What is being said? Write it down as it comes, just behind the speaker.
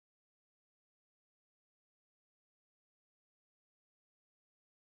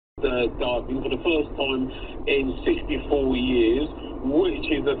diving for the first time in 64 years, which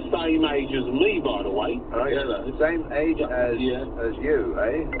is the same age as me, by the way. Oh, yeah, the same age as you,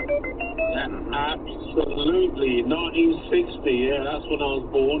 eh? Absolutely. 1960, yeah, that's when I was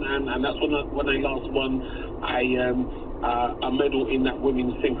born, and that's when they last won a medal in that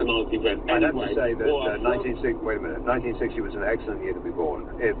women's synchronized event. I'd have to say that 1960 was an excellent year to be born.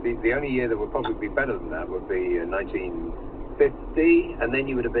 The only year that would probably be better than that would be 1950, and then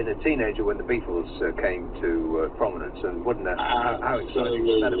you would have been a teenager when the Beatles came to prominence, and wouldn't that, how exciting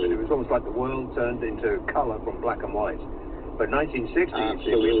would that have been? It was almost like the world turned into colour from black and white. But 1960, you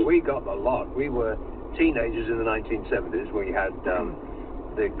see, we got a lot. We were teenagers in the 1970s. We had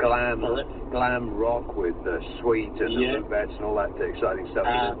the glam rock with the Sweet and the Rubettes and all that exciting stuff.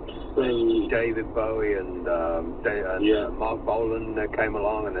 David Bowie and Mark Bolan came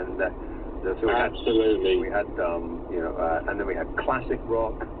along, and then we had and then we had classic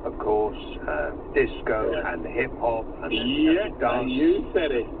rock, of course, disco and hip hop, and dance. You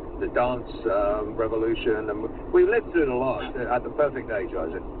said it. The dance revolution, and we lived through it a lot at the perfect age,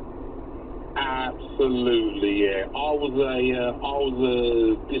 Isaac. Absolutely, yeah. I was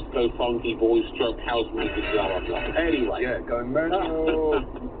a disco funky boy stroke house music lover. Anyway. Yeah, going mental.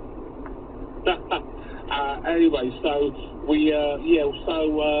 Anyway, so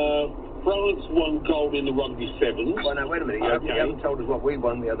France won gold in the rugby sevens. Well, now wait a minute. You haven't told us what we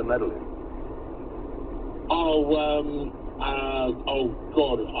won the other medal in. Oh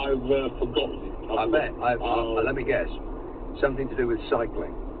God, I've forgotten. I bet. Let me guess. Something to do with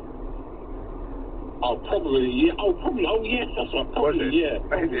cycling. Oh, probably, yeah. Oh, probably. Oh, yes, that's right. Probably, yeah.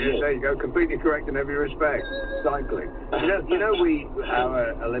 There you go. Completely correct in every respect. Cycling. You know,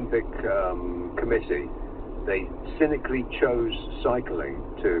 our Olympic committee, they cynically chose cycling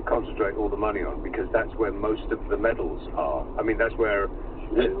to concentrate all the money on, because that's where most of the medals are. I mean, that's where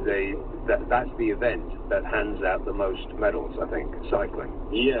that's the event that hands out the most medals, I think, cycling.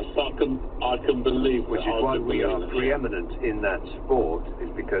 Yes, I can believe that. Which is why we are preeminent in that sport, is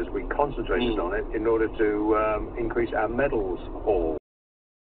because we concentrated on it in order to increase our medals haul.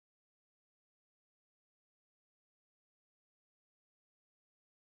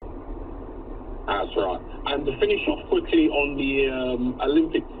 That's right. And to finish off quickly on the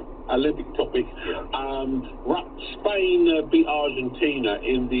Olympic topic, Spain beat Argentina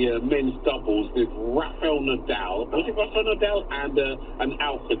in the men's doubles with Rafael Nadal. Was it Rafael Nadal and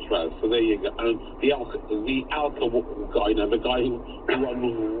Alcatraz? So there you go. The Alca guy, the guy who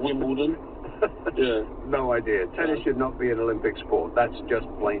won Wimbledon. Yeah. No idea. Tennis should not be an Olympic sport. That's just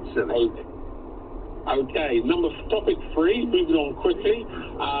plain silly. Okay, topic 3, moving on quickly.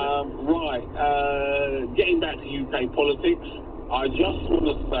 Getting back to UK politics, I just want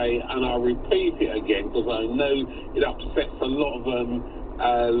to say, and I'll repeat it again because I know it upsets a lot of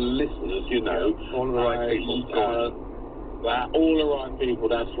listeners, you know. All of the right people. All the right people,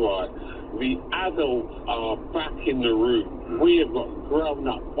 that's right. The adults are back in the room. We have got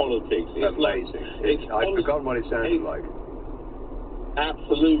grown-up politics. It's amazing. I've forgotten what it sounded like.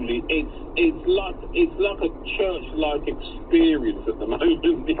 Absolutely, it's like a church-like experience at the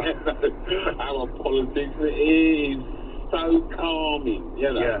moment. Our politics is so calming.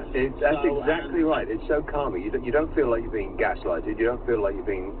 Yeah, that's exactly right. It's so calming. You don't feel like you're being gaslighted. You don't feel like you're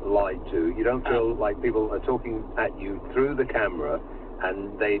being lied to. You don't feel like people are talking at you through the camera,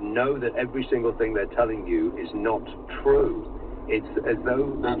 and they know that every single thing they're telling you is not true. It's as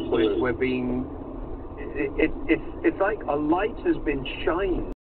though we're being. It's like a light has been shined